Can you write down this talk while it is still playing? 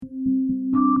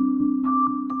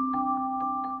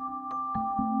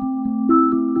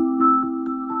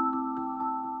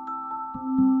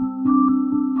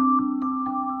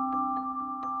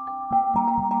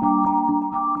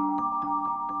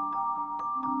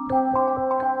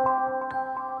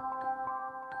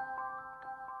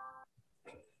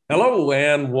Hello,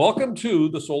 and welcome to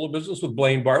The Soul of Business with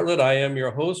Blaine Bartlett. I am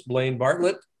your host, Blaine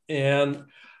Bartlett, and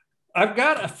I've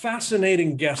got a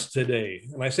fascinating guest today.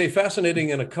 And I say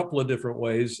fascinating in a couple of different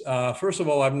ways. First of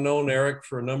all, I've known Eric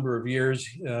for a number of years.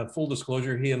 Full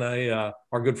disclosure, he and I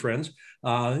are good friends.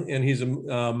 And he's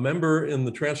a member in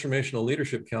the Transformational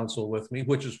Leadership Council with me,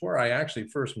 which is where I actually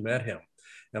first met him.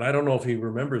 And I don't know if he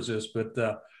remembers this, but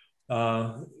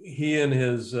he and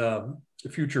his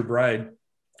future bride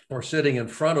were sitting in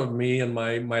front of me and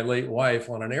my late wife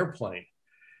on an airplane.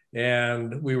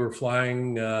 And we were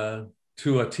flying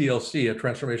to a TLC, a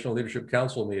Transformational Leadership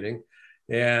Council meeting.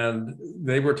 And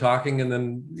they were talking, and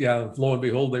then, lo and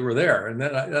behold, they were there. And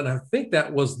I think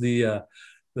that was the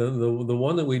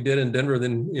one that we did in Denver,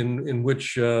 in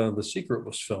which The Secret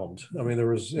was filmed. I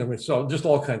mean, so just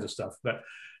all kinds of stuff. But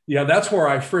yeah, that's where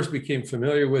I first became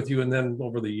familiar with you. And then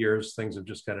over the years, things have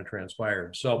just kind of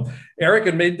transpired. So Eric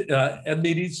and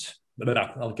Edmides,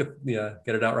 I'll get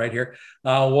it out right here.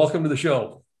 Welcome to the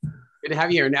show. Good to have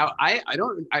you here. Now, I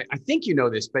think you know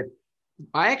this, but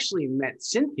I actually met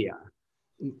Cynthia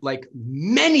like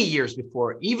many years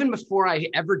before, even before I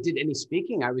ever did any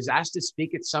speaking. I was asked to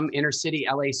speak at some inner city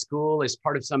LA school as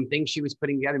part of something she was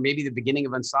putting together, maybe the beginning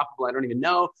of Unstoppable. I don't even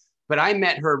know. But I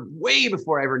met her way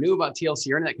before I ever knew about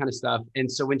TLC or any of that kind of stuff. And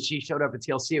so when she showed up at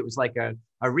TLC, it was like a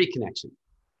reconnection.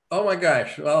 Oh my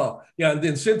gosh. Oh, yeah. And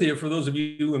then Cynthia, for those of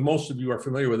you, and most of you are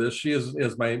familiar with this, she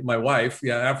is my wife.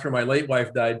 Yeah. After my late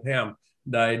wife died, Pam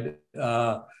died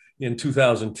in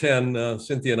 2010.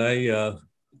 Cynthia and I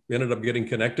ended up getting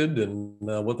connected, and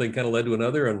one thing kind of led to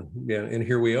another, and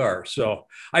here we are. So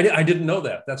I didn't know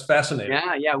that. That's fascinating.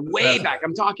 Yeah. Way back.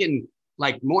 I'm talking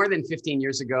like more than 15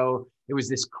 years ago. It was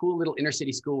this cool little inner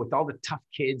city school with all the tough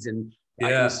kids, and it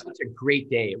was such a great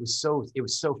day. It was so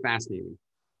fascinating.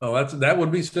 Oh, that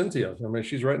would be Cynthia. I mean,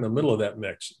 she's right in the middle of that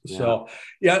mix. Yeah. So,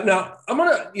 now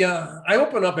I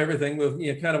open up everything with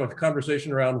kind of a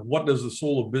conversation around what does the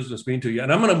soul of business mean to you,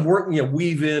 and I'm going to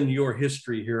weave in your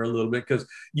history here a little bit, because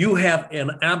you have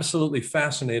an absolutely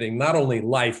fascinating not only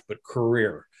life but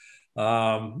career,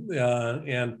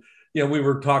 and. We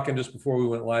were talking just before we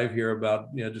went live here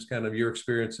about, just kind of your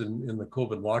experience in the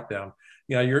COVID lockdown.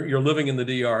 You're living in the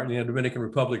DR, Dominican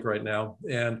Republic right now.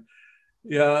 And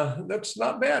that's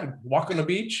not bad. Walk on the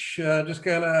beach, just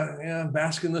kind of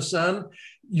bask in the sun.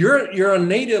 You're a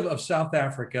native of South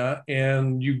Africa,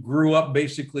 and you grew up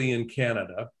basically in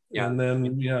Canada. Yeah. And then,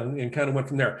 and kind of went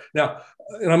from there. Now,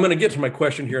 and I'm going to get to my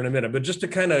question here in a minute, but just to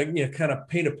kind of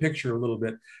paint a picture a little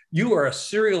bit, you are a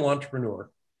serial entrepreneur.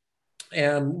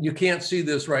 And you can't see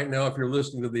this right now if you're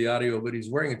listening to the audio, but he's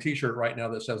wearing a T-shirt right now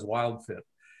that says Wild Fit,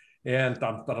 and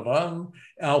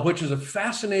which is a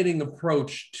fascinating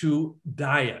approach to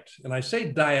diet. And I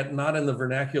say diet not in the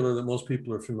vernacular that most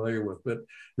people are familiar with, but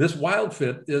this Wild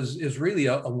Fit is really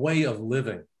a way of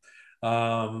living,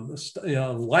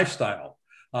 lifestyle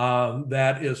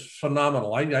that is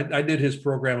phenomenal. I did his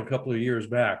program a couple of years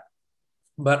back,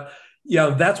 but.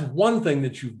 That's one thing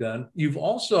that you've done. You've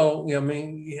also,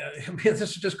 this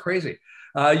is just crazy.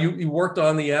 You worked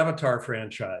on the Avatar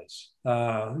franchise, the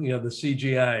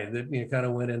CGI that kind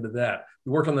of went into that.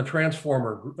 You worked on the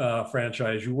Transformer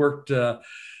franchise. You worked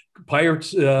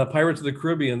Pirates of the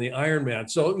Caribbean, the Iron Man.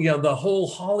 So, the whole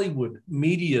Hollywood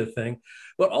media thing,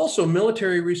 but also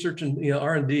military research and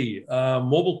R&D,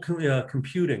 mobile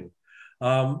computing.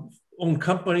 Own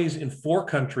companies in 4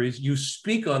 countries. You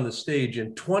speak on the stage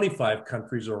in 25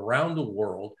 countries around the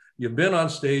world. You've been on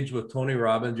stage with Tony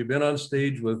Robbins. You've been on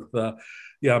stage with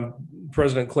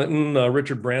President Clinton,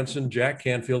 Richard Branson, Jack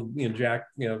Canfield. Jack,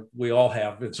 we all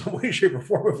have in some way, shape, or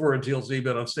form, if we're in TLC,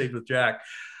 been on stage with Jack.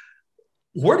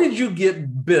 Where did you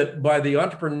get bit by the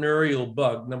entrepreneurial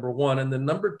bug, number one? And then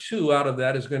number 2 out of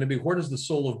that is going to be, where does the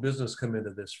soul of business come into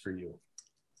this for you?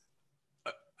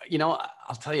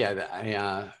 I'll tell you,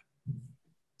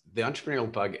 the entrepreneurial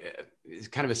bug is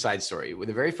kind of a side story.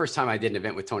 The very first time I did an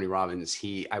event with Tony Robbins,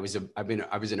 I was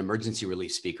an emergency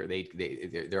relief speaker.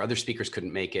 Their other speakers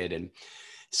couldn't make it, and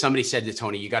somebody said to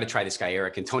Tony, "You got to try this guy,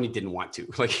 Eric." And Tony didn't want to.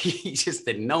 Like, he just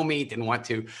didn't know me, didn't want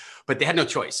to, but they had no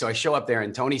choice. So I show up there,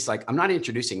 and Tony's like, "I'm not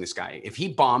introducing this guy. If he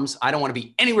bombs, I don't want to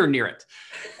be anywhere near it."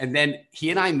 And then he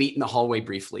and I meet in the hallway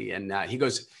briefly, and he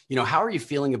goes, "How are you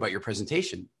feeling about your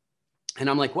presentation?" And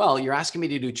I'm like, "Well, you're asking me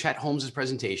to do Chet Holmes's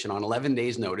presentation on 11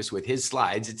 days notice with his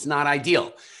slides. It's not ideal."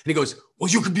 And he goes, "Well,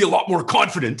 you could be a lot more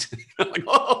confident." I'm like,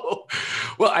 "Oh."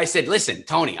 Well, I said, "Listen,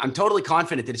 Tony, I'm totally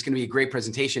confident that it's going to be a great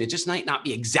presentation. It just might not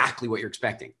be exactly what you're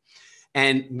expecting."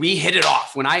 And we hit it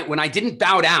off. When I didn't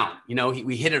bow down,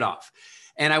 we hit it off.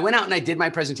 And I went out and I did my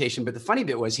presentation. But the funny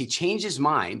bit was he changed his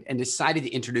mind and decided to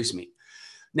introduce me.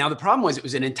 Now, the problem was it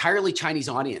was an entirely Chinese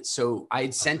audience. So I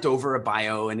had sent over a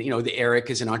bio and, the Eric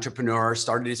is an entrepreneur,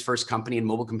 started his first company in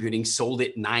mobile computing, sold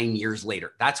it 9 years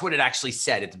later. That's what it actually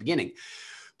said at the beginning.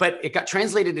 But it got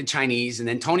translated to Chinese and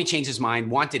then Tony changed his mind,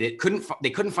 wanted it, they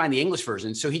couldn't find the English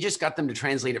version. So he just got them to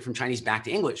translate it from Chinese back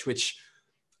to English, which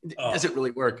doesn't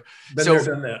really work. Been there,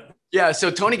 done that. Yeah.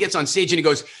 So Tony gets on stage and he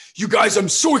goes, "You guys, I'm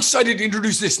so excited to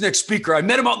introduce this next speaker. I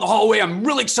met him out in the hallway. I'm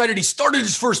really excited. He started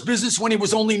his first business when he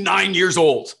was only 9 years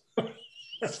old."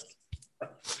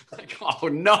 Like, oh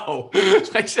no.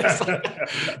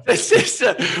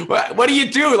 What do you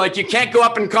do? Like, you can't go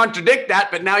up and contradict that,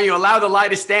 but now you allow the lie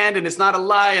to stand and it's not a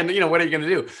lie. And what are you going to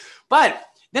do? But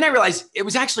then I realized it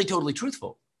was actually totally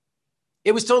truthful.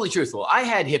 It was totally truthful. I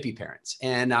had hippie parents,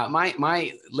 and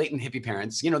my latent hippie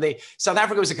parents, South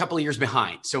Africa was a couple of years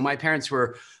behind. So my parents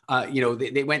were,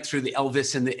 they went through the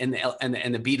Elvis and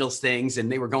the Beatles things,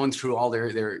 and they were going through all the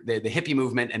hippie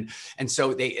movement, and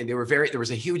so there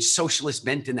was a huge socialist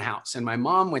bent in the house. And my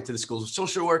mom went to the School of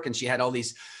Social Work, and she had all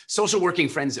these social working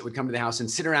friends that would come to the house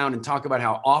and sit around and talk about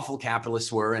how awful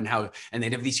capitalists were, and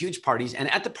they'd have these huge parties,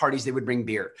 and at the parties they would bring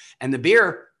beer, and the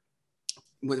beer,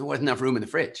 there wasn't enough room in the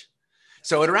fridge.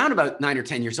 So at around about 9 or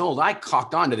 10 years old, I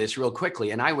cocked onto this real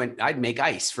quickly, and I'd make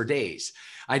ice for days.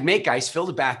 I'd make ice, fill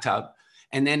the bathtub,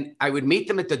 and then I would meet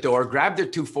them at the door, grab their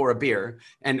 2 for a beer.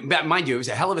 And mind you, it was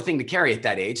a hell of a thing to carry at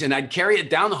that age. And I'd carry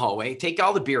it down the hallway, take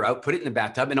all the beer out, put it in the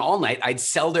bathtub, and all night I'd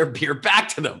sell their beer back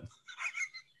to them.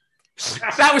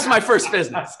 That was my first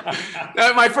business.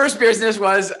 My first business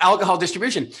was alcohol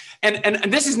distribution.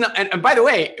 And this is not, and by the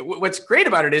way, what's great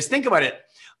about it is, think about it.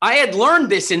 I had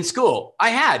learned this in school.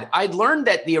 I'd learned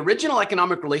that the original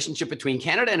economic relationship between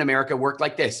Canada and America worked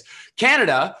like this.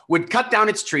 Canada would cut down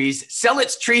its trees, sell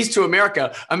its trees to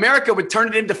America. America would turn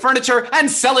it into furniture and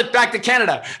sell it back to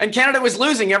Canada. And Canada was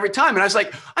losing every time. And I was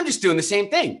like, I'm just doing the same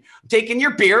thing. I'm taking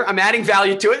your beer, I'm adding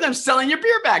value to it, and I'm selling your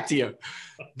beer back to you.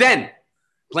 Then,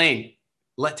 Blaine,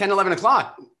 10, 11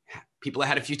 o'clock, people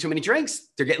had a few too many drinks.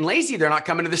 They're getting lazy. They're not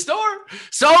coming to the store.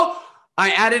 So I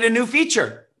added a new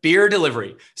feature. Beer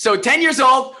delivery. So 10 years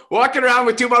old, walking around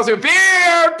with 2 bottles of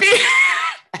beer.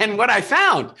 And what I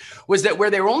found was that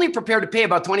where they were only prepared to pay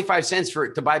about 25 cents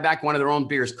to buy back one of their own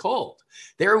beers cold,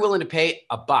 they were willing to pay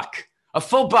a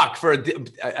full buck for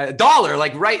a dollar,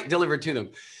 like right delivered to them.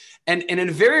 And in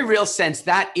a very real sense,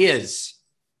 that is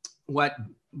what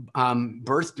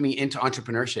birthed me into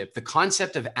entrepreneurship. The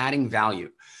concept of adding value,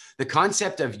 the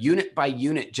concept of unit by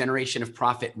unit generation of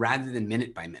profit rather than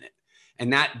minute by minute.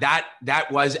 And that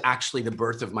was actually the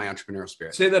birth of my entrepreneurial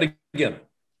spirit. Say that again.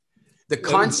 The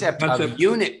concept of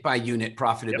unit by unit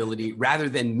profitability rather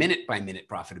than minute by minute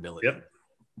profitability. Yep.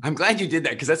 I'm glad you did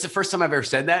that, because that's the first time I've ever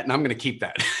said that, and I'm going to keep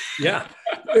that. Yeah.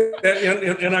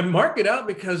 And I mark it out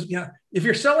because, if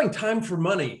you're selling time for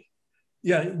money,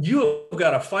 you've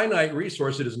got a finite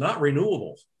resource that is not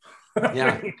renewable.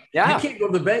 Yeah. You can't go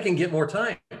to the bank and get more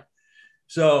time.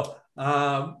 So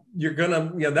you're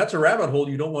gonna, that's a rabbit hole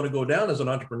you don't want to go down as an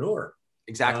entrepreneur.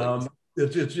 Exactly.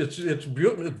 It's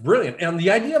brilliant. And the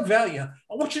idea of value,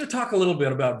 I want you to talk a little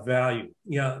bit about value.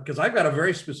 Because I've got a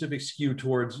very specific skew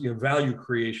towards value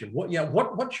creation.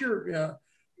 What's your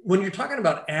when you're talking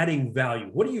about adding value,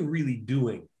 what are you really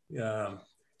doing?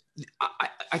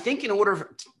 I think in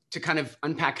order to kind of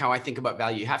unpack how I think about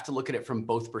value, you have to look at it from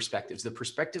both perspectives, the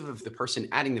perspective of the person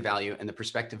adding the value and the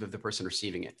perspective of the person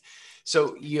receiving it.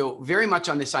 So, very much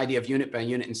on this idea of unit by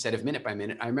unit instead of minute by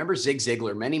minute. I remember Zig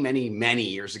Ziglar many, many, many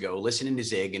years ago, listening to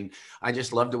Zig, and I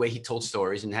just loved the way he told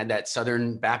stories and had that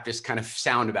Southern Baptist kind of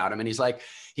sound about him. And he's like,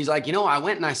 I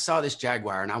went and I saw this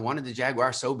Jaguar, and I wanted the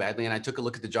Jaguar so badly. And I took a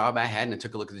look at the job I had, and I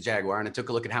took a look at the Jaguar, and I took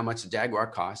a look at how much the Jaguar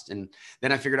cost. And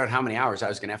then I figured out how many hours I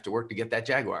was going to have to work to get that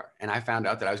Jaguar. And I found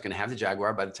out that I was going to have the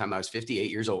Jaguar by the time I was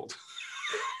 58 years old.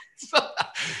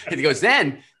 And he goes,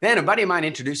 then a buddy of mine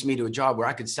introduced me to a job where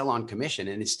I could sell on commission.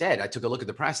 And instead, I took a look at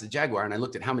the price of the Jaguar, and I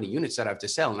looked at how many units that I have to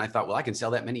sell. And I thought, well, I can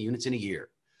sell that many units in a year.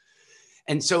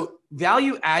 And so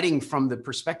value adding from the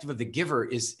perspective of the giver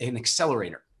is an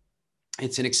accelerator.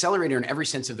 It's an accelerator in every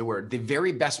sense of the word. The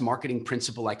very best marketing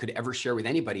principle I could ever share with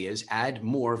anybody is add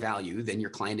more value than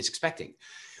your client is expecting.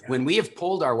 When we have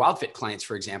polled our WildFit clients,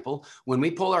 for example, when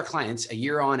we poll our clients a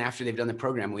year on after they've done the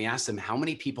program, we ask them, how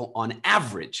many people on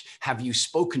average have you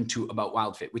spoken to about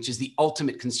WildFit, which is the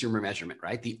ultimate consumer measurement,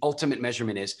 right? The ultimate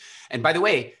measurement is, and by the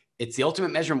way, it's the ultimate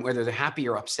measurement whether they're happy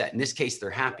or upset. In this case, they're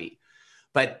happy.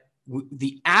 But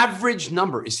the average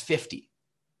number is 50.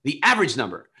 The average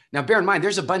number. Now, bear in mind,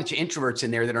 there's a bunch of introverts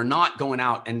in there that are not going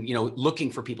out and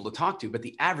looking for people to talk to, but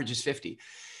the average is 50.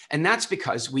 And that's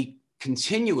because we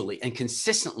continually and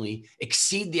consistently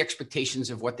exceed the expectations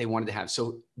of what they wanted to have.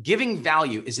 So giving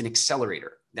value is an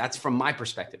accelerator. That's from my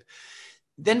perspective.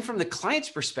 Then from the client's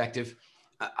perspective,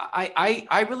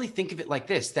 I really think of it like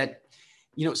this, that,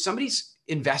 somebody's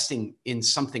investing in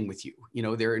something with you.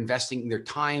 They're investing their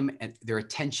time and their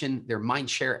attention, their mind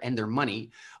share, and their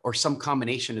money, or some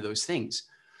combination of those things.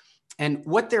 And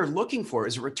what they're looking for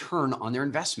is a return on their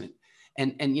investment.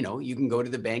 And you can go to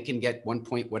the bank and get 1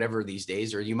 point whatever these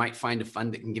days, or you might find a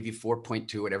fund that can give you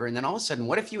 4.2, whatever. And then all of a sudden,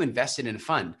 what if you invested in a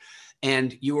fund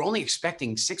and you were only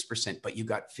expecting 6%, but you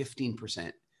got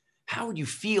 15%? How would you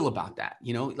feel about that?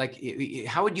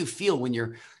 How would you feel when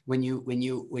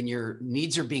your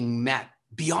needs are being met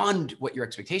beyond what your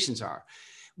expectations are?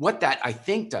 What that, I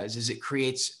think, does is it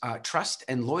creates trust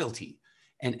and loyalty.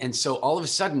 And so all of a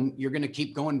sudden, you're going to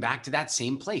keep going back to that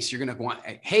same place. You're going to go,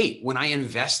 hey, when I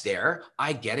invest there,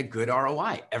 I get a good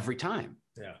ROI every time.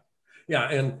 Yeah. Yeah.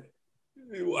 And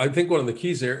I think one of the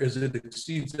keys there is it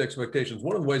exceeds expectations.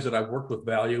 One of the ways that I've worked with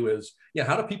value is,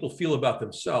 how do people feel about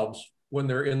themselves when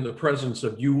they're in the presence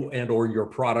of you and or your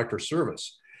product or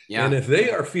service? Yeah. And if they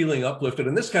are feeling uplifted,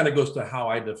 and this kind of goes to how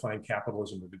I define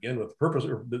capitalism to begin with, purpose,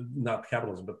 or not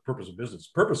capitalism, but purpose of business.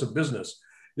 Purpose of business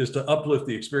is to uplift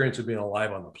the experience of being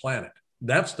alive on the planet.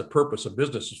 That's the purpose of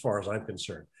business as far as I'm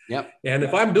concerned. Yep. And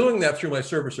if I'm doing that through my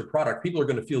service or product, people are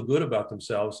going to feel good about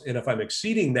themselves. And if I'm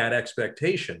exceeding that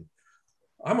expectation,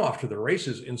 I'm off to the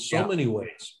races in so many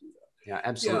ways. Yeah,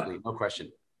 absolutely. No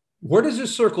question. Where does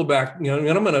this circle back? And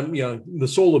I'm going to, the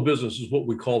soul of business is what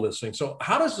we call this thing. So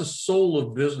how does the soul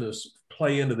of business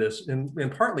play into this? And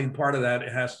partly part of that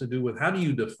has to do with, how do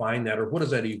you define that, or what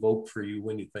does that evoke for you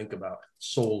when you think about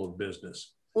soul of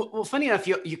business? Well, funny enough,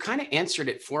 you kind of answered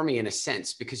it for me in a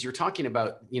sense, because you're talking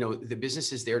about, the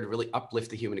business is there to really uplift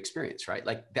the human experience, right?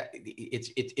 Like that,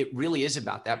 it really is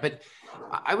about that. But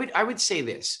I would say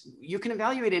this: you can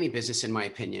evaluate any business, in my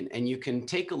opinion, and you can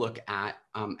take a look at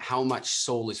how much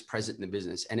soul is present in the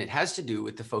business, and it has to do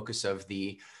with the focus of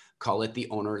call it the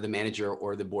owner, the manager,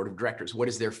 or the board of directors. What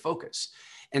is their focus?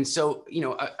 And so,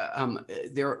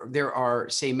 there are,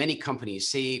 say, many companies,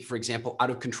 say, for example, out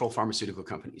of control pharmaceutical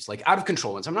companies, like out of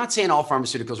control ones. I'm not saying all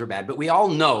pharmaceuticals are bad, but we all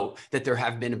know that there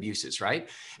have been abuses, right?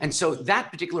 And so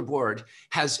that particular board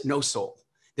has no soul.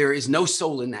 There is no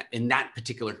soul in that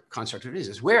particular construct of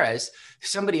business. Whereas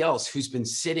somebody else who's been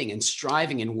sitting and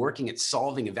striving and working at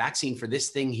solving a vaccine for this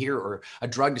thing here, or a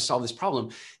drug to solve this problem,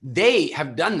 they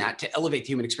have done that to elevate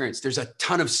the human experience. There's a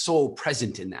ton of soul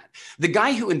present in that. The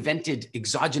guy who invented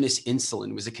exogenous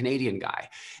insulin was a Canadian guy,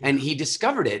 and he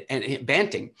discovered it, and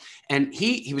Banting, and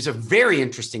he was a very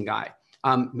interesting guy.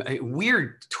 A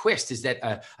weird twist is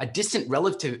that a distant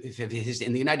relative of his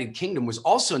in the United Kingdom was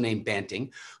also named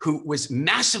Banting, who was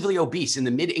massively obese in the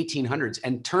mid 1800s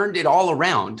and turned it all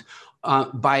around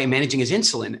by managing his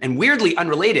insulin. And weirdly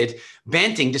unrelated,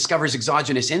 Banting discovers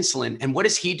exogenous insulin. And what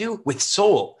does he do with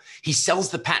soul? He sells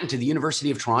the patent to the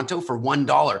University of Toronto for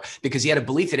 $1 because he had a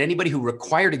belief that anybody who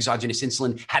required exogenous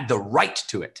insulin had the right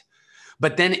to it.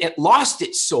 But then it lost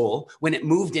its soul when it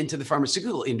moved into the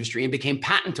pharmaceutical industry and became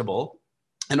patentable.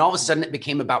 And all of a sudden it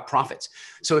became about profits.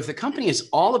 So if the company is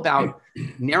all about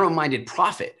narrow-minded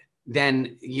profit,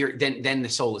 then the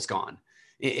soul is gone.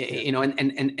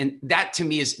 And that to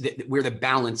me is where the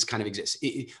balance kind of exists.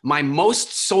 My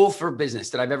most soulful business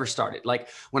that I've ever started, like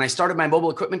when I started my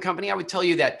mobile equipment company, I would tell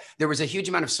you that there was a huge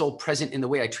amount of soul present in the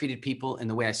way I treated people, in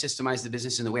the way I systemized the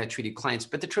business, in the way I treated clients.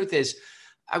 But the truth is,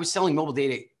 I was selling mobile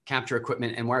data capture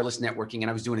equipment and wireless networking, and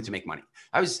I was doing it to make money.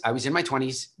 I was in my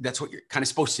 20s. That's what you're kind of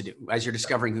supposed to do as you're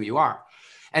discovering who you are.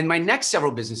 And my next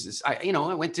several businesses,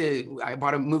 I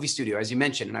bought a movie studio, as you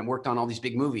mentioned, and I worked on all these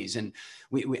big movies. And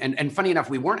and funny enough,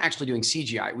 we weren't actually doing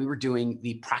CGI. We were doing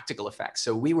the practical effects.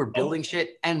 So we were building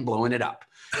shit and blowing it up,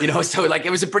 so like,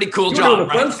 it was a pretty cool job.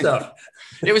 The fun stuff.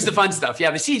 It was the fun stuff.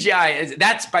 Yeah. The CGI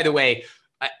that's, by the way,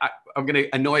 I'm going to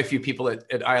annoy a few people at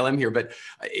ILM here, but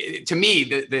to me,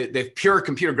 the pure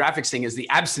computer graphics thing is the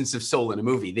absence of soul in a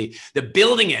movie. The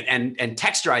building it and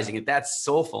texturizing it, that's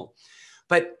soulful.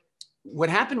 But what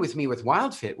happened with me with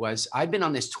WildFit was I'd been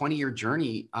on this 20-year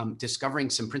journey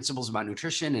discovering some principles about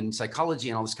nutrition and psychology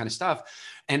and all this kind of stuff.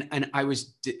 And I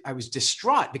was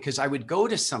distraught because I would go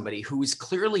to somebody who was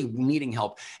clearly needing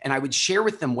help, and I would share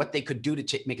with them what they could do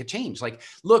to make a change. Like,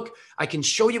 look, I can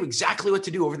show you exactly what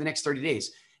to do over the next 30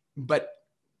 days. But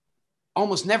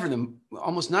almost none of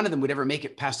them would ever make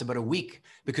it past about a week,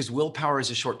 because willpower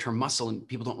is a short-term muscle and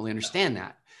people don't really understand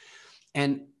that.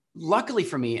 And luckily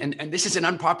for me, and this is an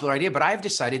unpopular idea, but I've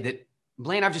decided that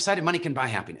Blaine, I've decided money can buy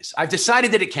happiness. I've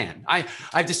decided that it can.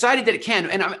 I've decided that it can.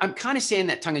 And I'm kind of saying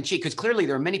that tongue in cheek because clearly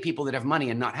there are many people that have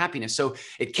money and not happiness. So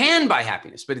it can buy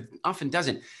happiness, but it often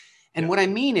doesn't. And what I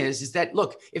mean is that,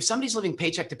 look, if somebody's living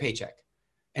paycheck to paycheck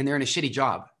and they're in a shitty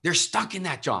job, they're stuck in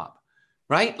that job,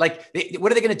 right? Like,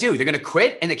 what are they going to do? They're going to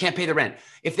quit and they can't pay the rent.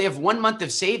 If they have 1 month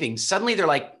of savings, suddenly they're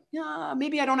like, yeah,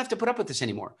 maybe I don't have to put up with this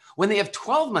anymore. When they have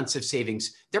 12 months of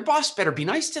savings, their boss better be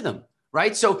nice to them.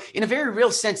 Right. So in a very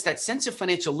real sense, that sense of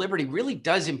financial liberty really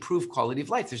does improve quality of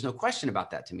life. There's no question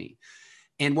about that to me.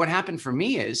 And what happened for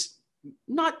me is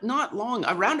not long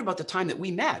around about the time that we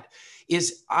met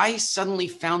is I suddenly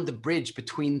found the bridge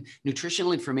between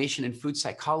nutritional information and food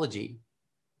psychology,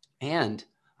 and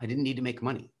I didn't need to make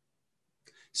money.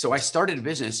 So I started a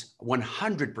business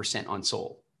 100% on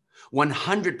soul.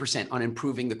 100% on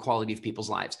improving the quality of people's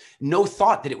lives. No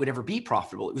thought that it would ever be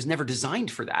profitable. It was never designed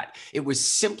for that. It was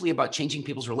simply about changing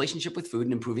people's relationship with food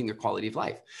and improving their quality of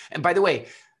life. And by the way,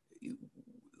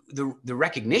 the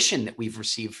recognition that we've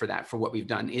received for that, for what we've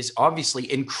done, is obviously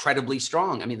incredibly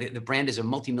strong. I mean, the brand is a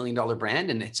multi-million-dollar brand,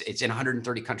 and it's in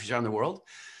 130 countries around the world.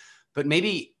 But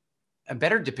maybe a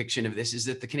better depiction of this is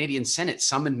that the Canadian Senate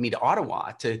summoned me to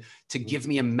Ottawa to give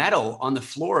me a medal on the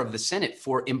floor of the Senate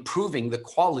for improving the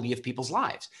quality of people's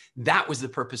lives. That was the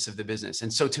purpose of the business.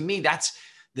 And so to me, that's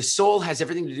the soul has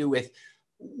everything to do with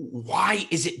why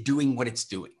is it doing what it's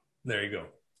doing? There you go.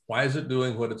 Why is it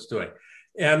doing what it's doing?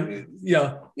 And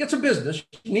yeah, it's a business.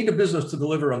 You need a business to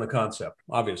deliver on the concept,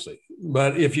 obviously.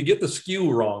 But if you get the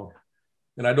SKU wrong,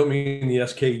 and I don't mean the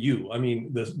SKU, I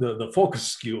mean the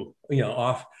focus SKU,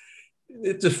 off.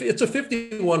 It's a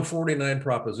 51-49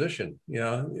 proposition,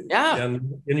 yeah.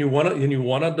 And you want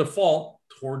to default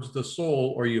towards the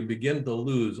soul, or you begin to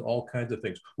lose all kinds of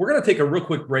things. We're going to take a real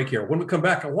quick break here. When we come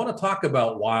back, I want to talk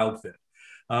about WildFit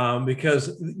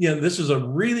because this is a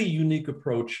really unique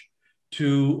approach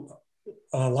to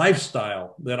a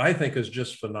lifestyle that I think is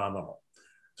just phenomenal.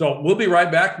 So we'll be right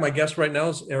back. My guest right now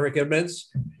is Eric Edmonds,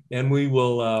 and we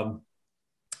will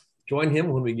join him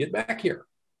when we get back here.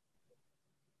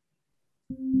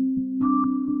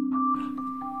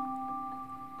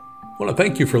 I want to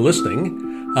thank you for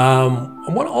listening. I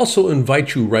want to also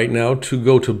invite you right now to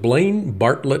go to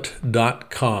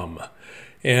blainebartlett.com.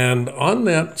 And on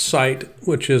that site,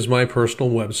 which is my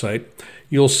personal website,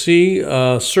 you'll see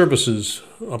services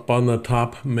up on the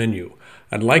top menu.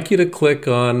 I'd like you to click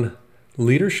on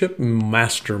Leadership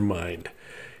Mastermind.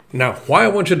 Now, why I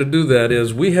want you to do that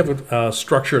is we have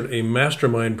structured a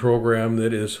mastermind program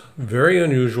that is very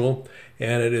unusual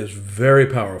and it is very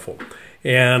powerful.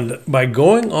 And by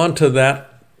going onto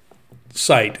that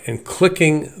site and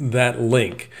clicking that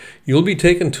link, you'll be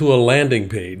taken to a landing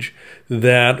page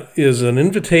that is an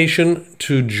invitation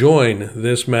to join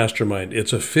this mastermind.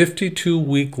 It's a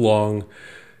 52-week-long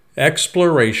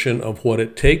exploration of what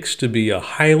it takes to be a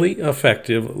highly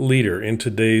effective leader in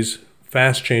today's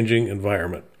fast-changing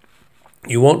environment.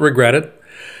 You won't regret it.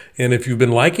 And if you've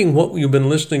been liking what you've been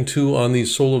listening to on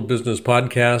these Soul of Business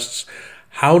podcasts,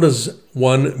 how does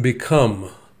one become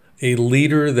a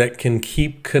leader that can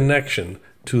keep connection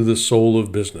to the soul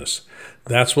of business?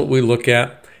 That's what we look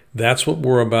at. That's what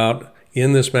we're about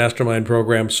in this mastermind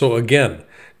program. So again,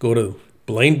 go to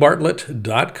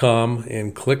blainebartlett.com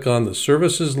and click on the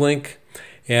services link.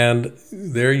 And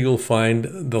there you'll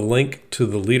find the link to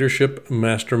the Leadership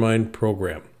Mastermind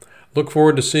program. Look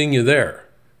forward to seeing you there.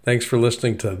 Thanks for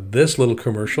listening to this little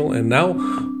commercial. And now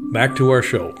back to our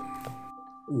show.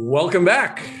 Welcome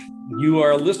back. You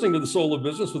are listening to The Soul of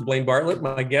Business with Blaine Bartlett,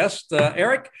 my guest.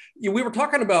 Eric, we were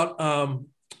talking about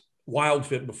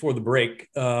WildFit before the break.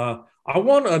 I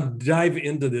want to dive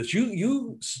into this.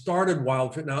 You started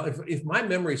WildFit. Now, if my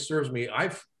memory serves me,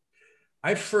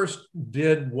 I first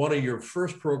did one of your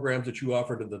first programs that you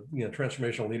offered to the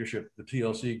Transformational Leadership, the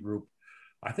TLC group.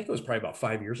 I think it was probably about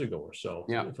 5 years ago or so,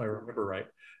 if I remember right.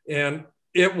 And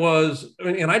it was,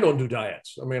 and I don't do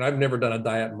diets. I mean, I've never done a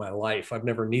diet in my life. I've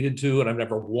never needed to, and I've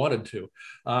never wanted to.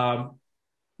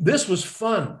 This was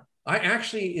fun. I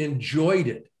actually enjoyed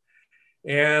it.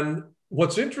 And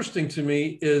what's interesting to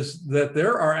me is that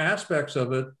there are aspects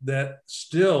of it that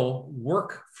still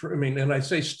work for me. And I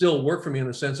say still work for me in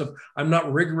the sense of I'm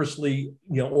not rigorously,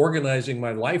 organizing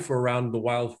my life around the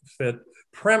WildFit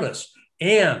premise.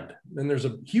 And there's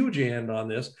a huge and on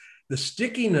this, the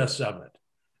stickiness of it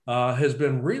has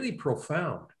been really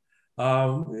profound.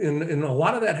 And a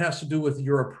lot of that has to do with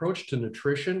your approach to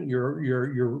nutrition,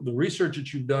 the research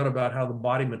that you've done about how the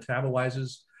body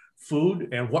metabolizes food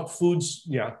and what foods,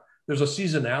 there's a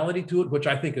seasonality to it, which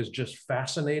I think is just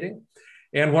fascinating.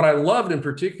 And what I loved in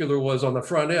particular was on the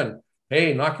front end,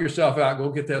 hey, knock yourself out, go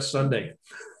get that Sunday.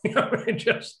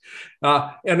 Just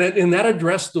and that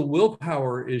addressed the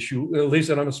willpower issue, at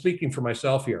least, and I'm speaking for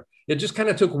myself here. It just kind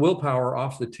of took willpower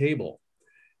off the table.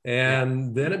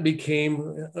 And then it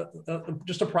became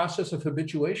just a process of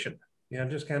habituation,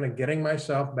 just kind of getting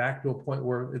myself back to a point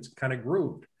where it's kind of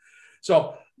grooved.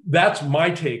 So that's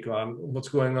my take on what's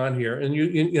going on here.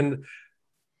 And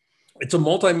it's a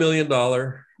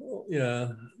multi-million-dollar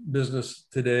business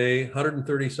today,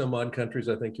 130 some odd countries,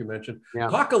 I think you mentioned. Yeah.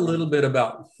 Talk a little bit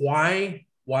about why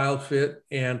WildFit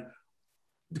and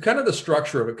kind of the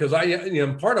structure of it, because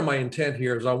part of my intent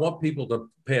here is I want people to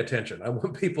pay attention. I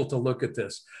want people to look at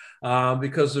this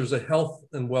because there's a health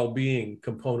and well-being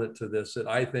component to this that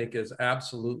I think is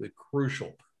absolutely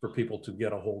crucial for people to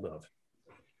get a hold of.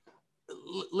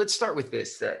 Let's start with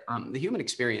this, that the human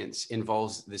experience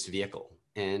involves this vehicle,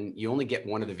 and you only get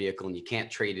one of the vehicle and you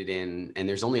can't trade it in. And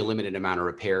there's only a limited amount of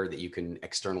repair that you can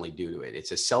externally do to it.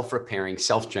 It's a self-repairing,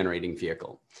 self-generating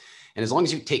vehicle. And as long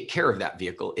as you take care of that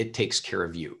vehicle, it takes care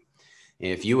of you.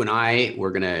 If you and I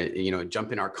were going to,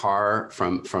 jump in our car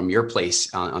from your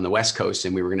place on the West Coast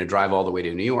and we were going to drive all the way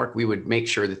to New York, we would make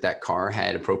sure that that car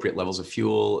had appropriate levels of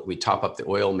fuel. We top up the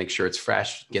oil, make sure it's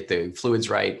fresh, get the fluids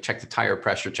right, check the tire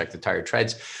pressure, check the tire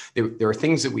treads. There are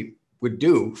things that we would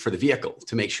do for the vehicle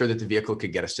to make sure that the vehicle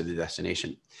could get us to the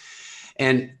destination.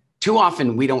 And too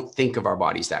often we don't think of our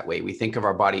bodies that way. We think of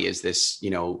our body as this,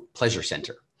 pleasure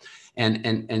center.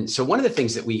 And so one of the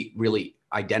things that we really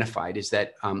identified is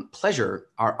that pleasure,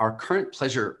 our current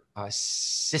pleasure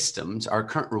systems, our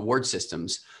current reward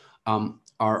systems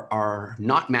are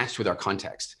not matched with our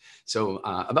context. So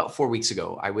about 4 weeks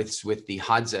ago, I was with the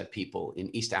Hadza people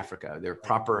in East Africa. They're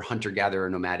proper hunter-gatherer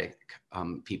nomadic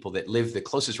people that live the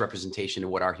closest representation of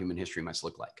what our human history must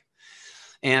look like.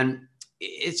 And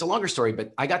it's a longer story,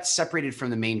 but I got separated from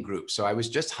the main group. So I was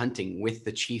just hunting with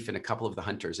the chief and a couple of the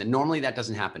hunters. And normally that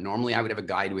doesn't happen. Normally I would have a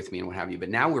guide with me and what have you. But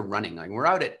now we're running. Like we're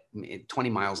out at 20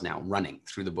 miles now running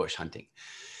through the bush hunting.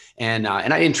 And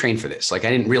I didn't train for this. Like I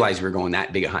didn't realize we were going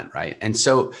that big a hunt, right? And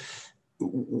so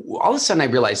all of a sudden I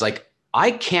realized like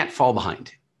I can't fall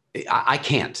behind. I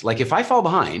can't. Like if I fall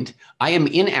behind, I am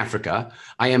in Africa.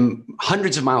 I am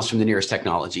hundreds of miles from the nearest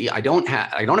technology. I don't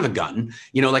have a gun,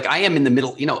 like I am in the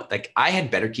middle, like I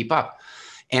had better keep up.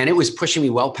 And it was pushing me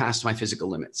well past my physical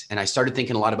limits. And I started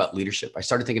thinking a lot about leadership. I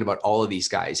started thinking about all of these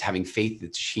guys having faith that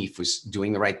the chief was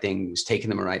doing the right thing, was taking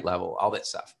them to the right level, all that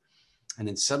stuff. And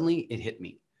then suddenly it hit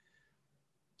me.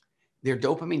 Their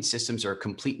dopamine systems are a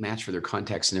complete match for their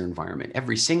context and their environment.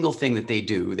 Every single thing that they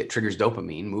do that triggers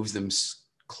dopamine moves them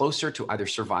closer to either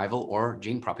survival or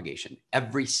gene propagation.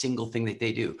 Every single thing that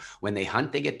they do. When they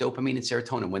hunt, they get dopamine and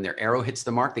serotonin. When their arrow hits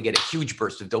the mark, they get a huge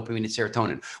burst of dopamine and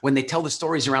serotonin. When they tell the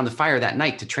stories around the fire that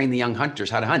night to train the young hunters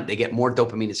how to hunt, they get more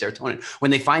dopamine and serotonin. When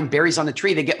they find berries on the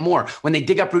tree, they get more. When they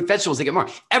dig up root vegetables, they get more.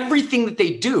 Everything that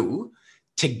they do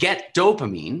to get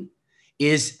dopamine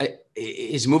is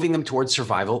moving them towards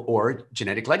survival or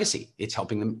genetic legacy. It's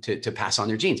helping them to pass on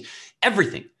their genes.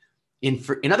 Everything.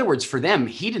 In other words, for them,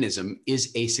 hedonism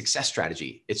is a success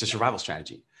strategy. It's a survival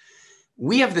strategy.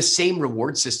 We have the same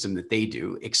reward system that they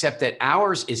do, except that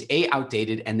ours is A,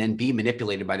 outdated, and then B,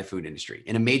 manipulated by the food industry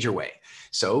in a major way.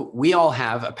 So we all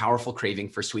have a powerful craving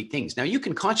for sweet things. Now, you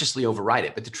can consciously override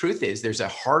it, but the truth is there's a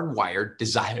hardwired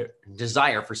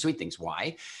desire for sweet things.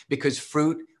 Why? Because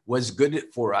fruit was good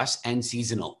for us and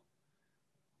seasonal.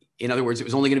 In other words, it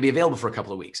was only going to be available for a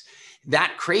couple of weeks.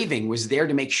 That craving was there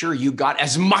to make sure you got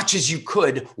as much as you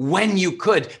could when you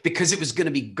could, because it was going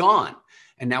to be gone.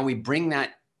 And now we bring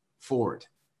that forward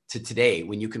to today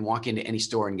when you can walk into any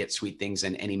store and get sweet things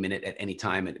in any minute at any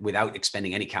time without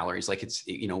expending any calories. Like it's,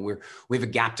 we have a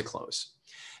gap to close.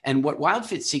 And what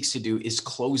WildFit seeks to do is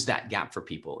close that gap for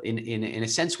people. In a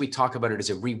sense, we talk about it as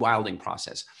a rewilding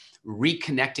process,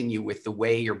 reconnecting you with the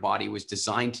way your body was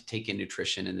designed to take in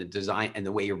nutrition and the design and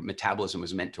the way your metabolism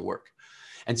was meant to work.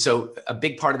 And so a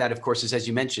big part of that, of course, is, as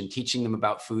you mentioned, teaching them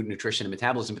about food, nutrition, and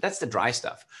metabolism, but that's the dry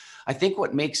stuff. I think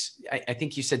what makes, I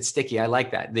think you said sticky. I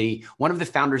like that. One of the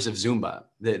founders of Zumba,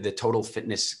 the total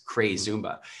fitness craze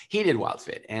Zumba, he did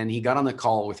WildFit and he got on the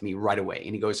call with me right away.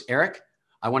 And he goes, Eric,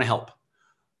 I want to help.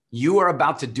 You are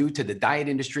about to do to the diet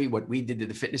industry what we did to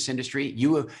the fitness industry.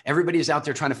 Everybody is out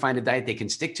there trying to find a diet they can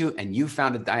stick to, and you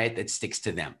found a diet that sticks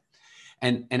to them.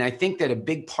 And I think that a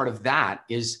big part of that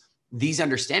is these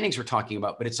understandings we're talking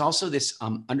about, but it's also this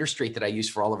understraight that I use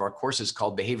for all of our courses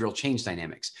called behavioral change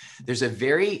dynamics. There's a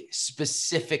very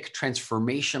specific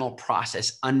transformational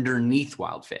process underneath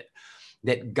WildFit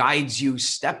that guides you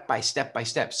step by step by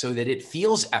step so that it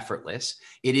feels effortless,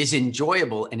 it is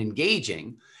enjoyable and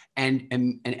engaging,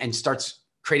 and starts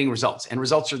creating results. And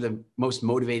results are the most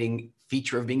motivating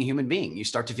feature of being a human being. You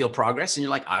start to feel progress and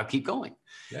you're like, I'll keep going.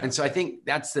 Yeah. And so I think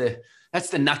that's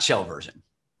the nutshell version.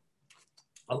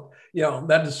 You know,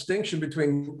 that distinction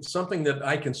between something that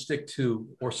I can stick to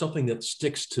or something that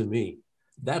sticks to me,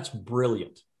 that's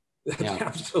brilliant. That's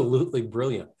absolutely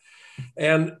brilliant.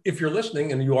 And if you're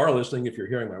listening, and you are listening, if you're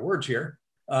hearing my words here,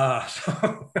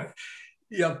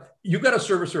 yeah, you've got a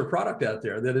service or a product out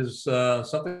there that is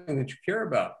something that you care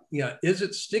about. Yeah, is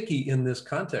it sticky in this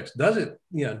context? Does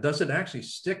it actually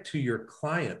stick to your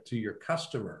client, to your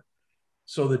customer,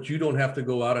 so that you don't have to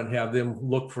go out and have them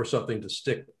look for something to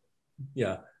stick,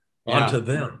 onto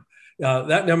them?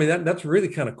 That's really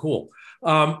kind of cool.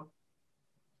 How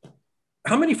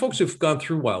many folks have gone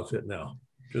through WildFit now?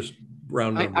 Just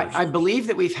round numbers. I believe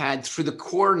that we've had, through the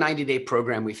core 90-day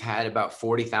program, we've had about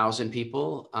 40,000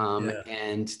 people.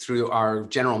 And through our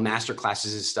general master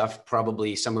classes and stuff,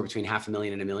 probably somewhere between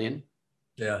 500,000 and 1 million.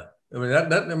 Yeah. I mean,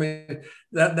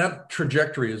 that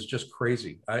trajectory is just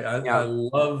crazy. I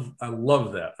love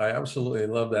that. I absolutely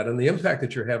love that. And the impact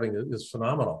that you're having is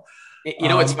phenomenal. You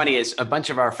know, what's funny is a bunch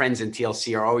of our friends in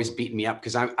TLC are always beating me up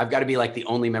because I've got to be like the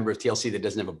only member of TLC that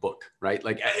doesn't have a book, right?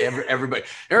 Like everybody,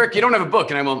 Eric, you don't have a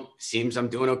book. And I'm well, seems I'm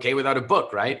doing okay without a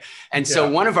book, right? And so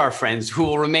one of our friends, who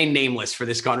will remain nameless for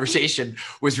this conversation,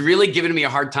 was really giving me a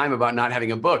hard time about not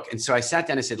having a book. And so I sat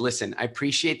down and said, listen, I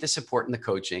appreciate the support and the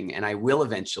coaching, and I will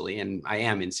eventually, and I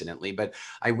am incidentally, but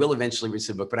I will eventually read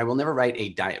a book, but I will never write a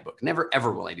diet book. Never,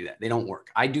 ever will I do that. They don't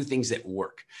work. I do things that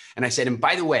work. And I said, and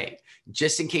by the way,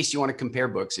 just in case you want to compare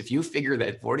books, if you figure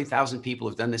that 40,000 people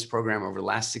have done this program over the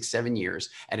last 6-7 years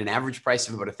at an average price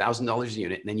of about $1,000 a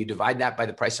unit, and then you divide that by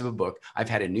the price of a book, I've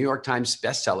had a New York Times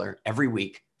bestseller every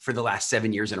week for the last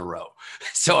 7 years in a row.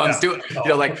 So I'm doing,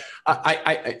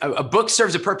 a book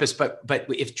serves a purpose, but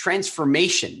if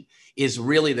transformation is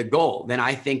really the goal, then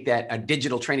I think that a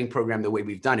digital training program, the way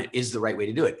we've done it, is the right way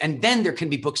to do it. And then there can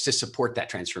be books to support that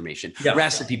transformation,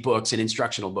 recipe books and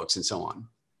instructional books and so on.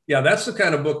 Yeah, that's the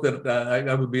kind of book that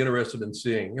I would be interested in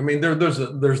seeing. I mean, there's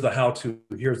the how-to.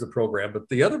 Here's the program, but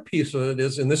the other piece of it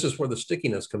is, and this is where the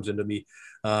stickiness comes into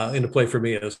play for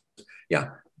me, is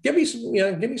give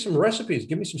me some recipes,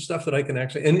 give me some stuff that I can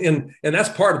actually, and that's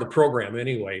part of the program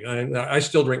anyway. I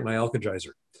still drink my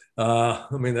Alka-Geyser. I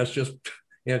mean, that's just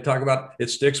talk about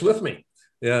it sticks with me,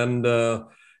 and a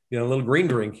little green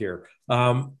drink here.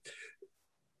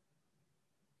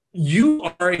 You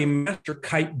are a master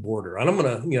kiteboarder, and I'm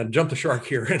going to jump the shark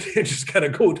here and just kind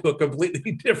of go to a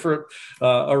completely different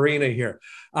arena here.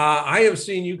 I have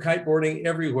seen you kiteboarding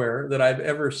everywhere that I've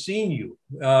ever seen you.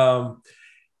 How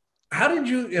did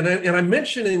you? And I'm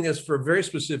mentioning this for a very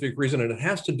specific reason, and it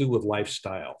has to do with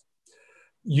lifestyle.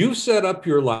 You set up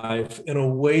your life in a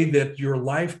way that your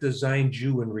life designed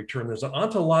you in return. There's an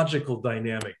ontological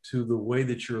dynamic to the way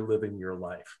that you're living your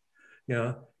life.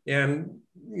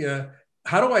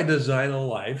 How do I design a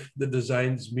life that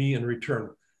designs me in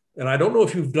return? And I don't know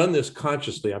if you've done this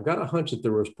consciously. I've got a hunch that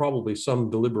there was probably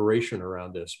some deliberation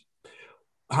around this.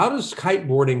 How does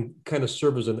kiteboarding kind of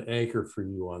serve as an anchor for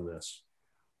you on this?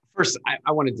 First,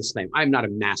 I want to disclaim, I'm not a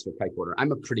master kiteboarder.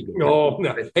 I'm a pretty good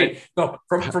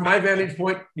From my vantage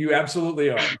point, you absolutely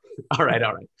are. All right.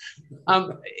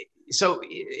 So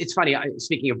it's funny,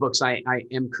 speaking of books, I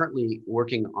am currently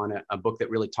working on a book that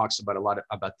really talks about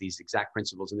about these exact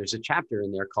principles. And there's a chapter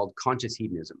in there called Conscious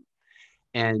Hedonism.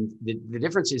 And the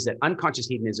difference is that unconscious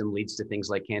hedonism leads to things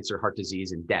like cancer, heart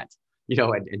disease, and debt,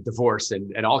 and divorce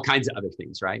and all kinds of other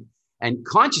things, right? And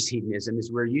conscious hedonism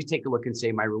is where you take a look and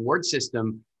say, my reward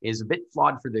system is a bit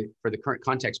flawed for the current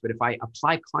context, but if I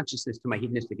apply consciousness to my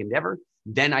hedonistic endeavor,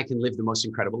 then I can live the most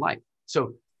incredible life.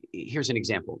 So here's an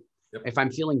example. Yep. If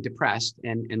I'm feeling depressed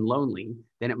and lonely,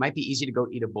 then it might be easy to go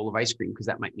eat a bowl of ice cream because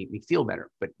that might make me feel better.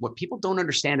 But what people don't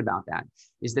understand about that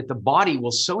is that the body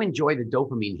will so enjoy the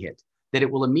dopamine hit that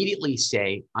it will immediately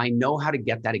say, I know how to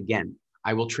get that again.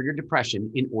 I will trigger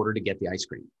depression in order to get the ice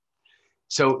cream.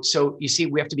 So you see,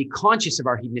 we have to be conscious of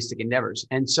our hedonistic endeavors.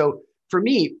 And so for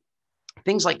me,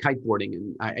 things like kiteboarding,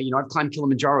 and I've climbed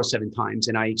Kilimanjaro 7 times,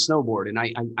 and I snowboard, and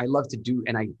I love to do,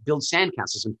 and I build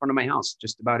sandcastles in front of my house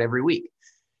just about every week.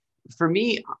 For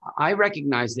me, I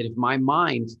recognize that if my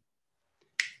mind,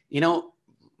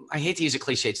 I hate to use a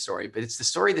cliched story, but it's the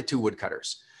story of the 2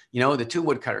 woodcutters, the 2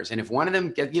 woodcutters. And if one of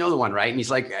them gets, the one, right? And he's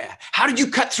like, how did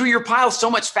you cut through your pile so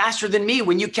much faster than me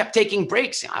when you kept taking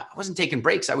breaks? I wasn't taking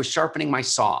breaks. I was sharpening my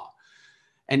saw.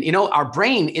 And, our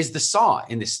brain is the saw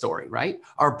in this story, right?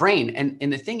 Our brain.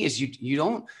 And the thing is, you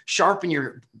don't sharpen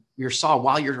your saw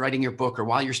while you're writing your book or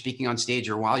while you're speaking on stage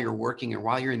or while you're working or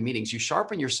while you're in meetings. You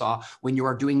sharpen your saw when you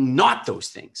are doing not those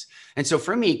things. And so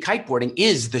for me, kiteboarding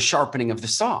is the sharpening of the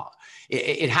saw.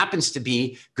 It happens to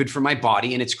be good for my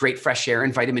body, and it's great fresh air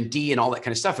and vitamin D and all that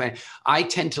kind of stuff. And I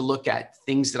tend to look at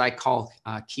things that I call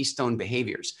keystone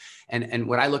behaviors. And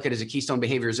what I look at as a keystone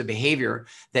behavior is a behavior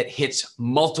that hits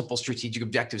multiple strategic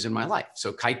objectives in my life.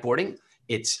 So kiteboarding,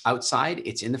 it's outside,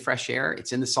 it's in the fresh air,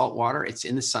 it's in the salt water, it's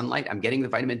in the sunlight. I'm getting the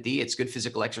vitamin D. It's good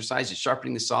physical exercise. It's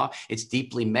sharpening the saw. It's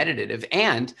deeply meditative.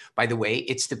 And by the way,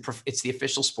 it's the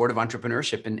official sport of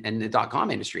entrepreneurship and the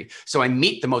 .com industry. So I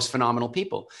meet the most phenomenal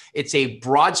people. It's a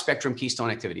broad spectrum keystone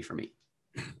activity for me.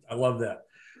 I love that.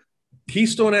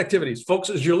 Keystone activities. Folks,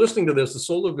 as you're listening to this, the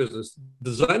Soul of Business,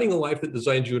 designing a life that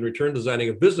designs you in return, designing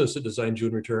a business that designs you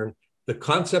in return, the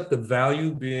concept of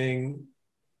value being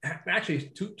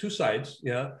actually two sides.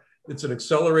 Yeah. It's an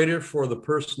accelerator for the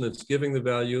person that's giving the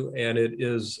value. And it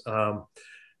is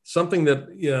something that,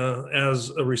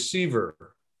 as a receiver,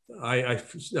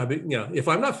 if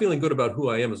I'm not feeling good about who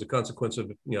I am as a consequence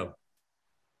of,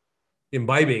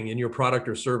 imbibing in your product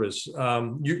or service,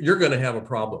 you're going to have a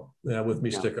problem with me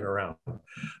sticking around.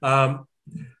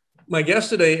 My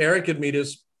guest today, Eric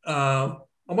Admetus, I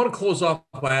want to close off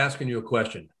by asking you a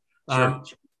question. Sure.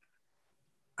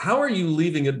 How are you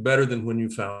leaving it better than when you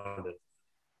found it?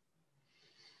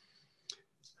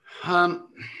 I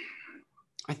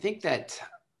think that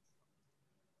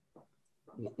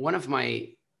one of my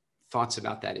thoughts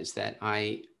about that is that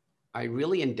I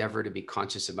really endeavor to be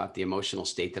conscious about the emotional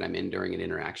state that I'm in during an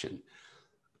interaction.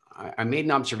 I made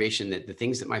an observation that the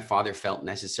things that my father felt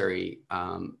necessary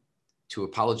to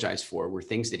apologize for were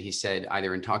things that he said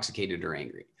either intoxicated or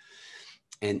angry.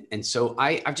 And so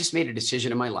I've just made a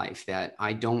decision in my life that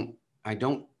I don't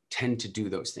tend to do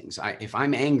those things. If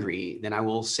I'm angry, then I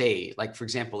will say, like, for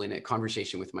example, in a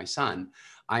conversation with my son,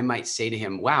 I might say to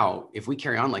him, wow, if we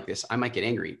carry on like this, I might get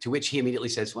angry. To which he immediately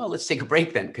says, well, let's take a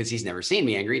break then, because he's never seen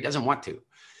me angry. He doesn't want to.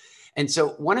 And so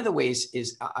one of the ways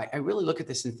is I really look at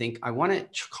this and think, I want to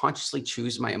consciously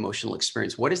choose my emotional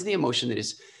experience. What is the emotion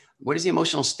what is the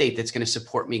emotional state that's going to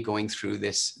support me going through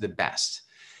this the best?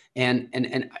 And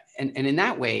in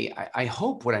that way, I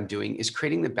hope what I'm doing is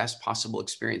creating the best possible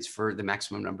experience for the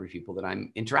maximum number of people that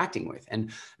I'm interacting with.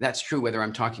 And that's true whether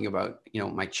I'm talking about,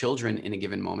 my children in a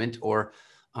given moment or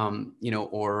my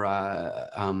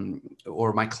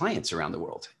clients around the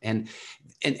world. And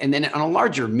then on a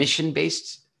larger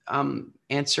mission-based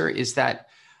answer is that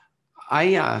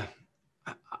I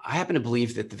happen to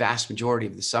believe that the vast majority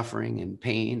of the suffering and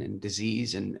pain and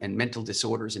disease and mental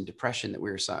disorders and depression that we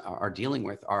are dealing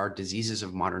with are diseases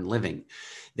of modern living.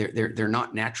 They're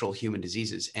not natural human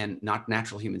diseases and not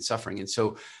natural human suffering. And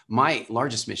so my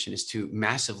largest mission is to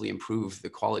massively improve the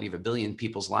quality of 1 billion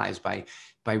people's lives by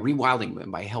rewilding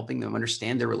them, by helping them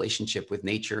understand their relationship with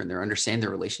nature and understand their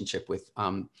relationship with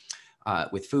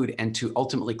food, and to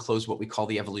ultimately close what we call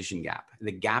the evolution gap,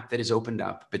 the gap that is opened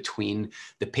up between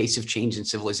the pace of change in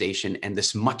civilization and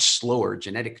this much slower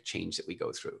genetic change that we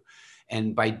go through.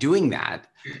 And by doing that,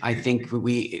 I think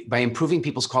by improving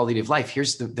people's quality of life,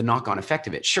 here's the knock-on effect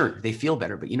of it. Sure, they feel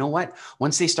better, but you know what?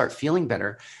 Once they start feeling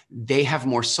better, they have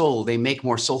more soul. They make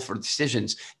more soulful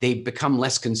decisions. They become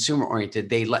less consumer-oriented.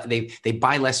 They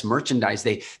buy less merchandise.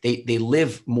 They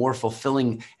live more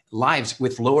fulfilling lives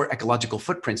with lower ecological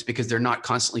footprints because they're not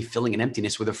constantly filling an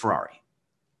emptiness with a Ferrari.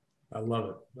 I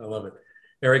love it.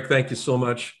 Eric, thank you so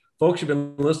much. Folks, you've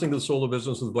been listening to The Soul of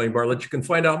Business with Blaine Bartlett. You can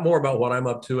find out more about what I'm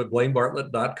up to at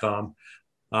blainebartlett.com.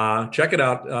 Check it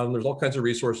out. There's all kinds of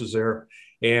resources there.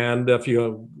 And if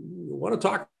you want to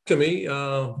talk to me,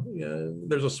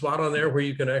 there's a spot on there where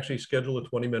you can actually schedule a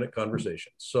 20-minute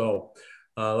conversation. So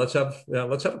let's have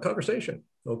a conversation.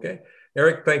 Okay.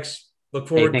 Eric, thanks. Look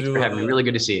forward thanks to for having me. Really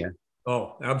good to see you.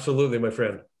 Oh, absolutely, my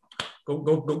friend.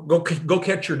 Go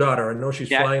catch your daughter. I know she's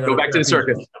flying. Go back to the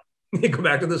circus. Go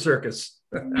back to the circus.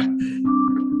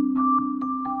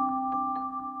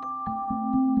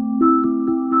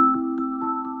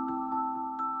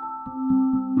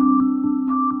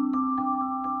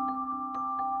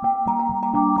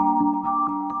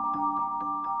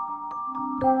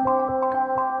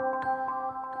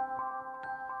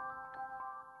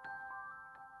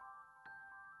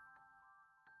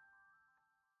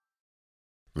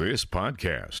 This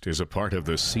podcast is a part of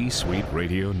the C-Suite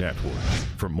Radio Network.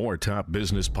 For more top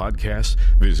business podcasts,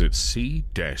 visit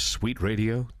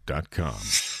c-suiteradio.com.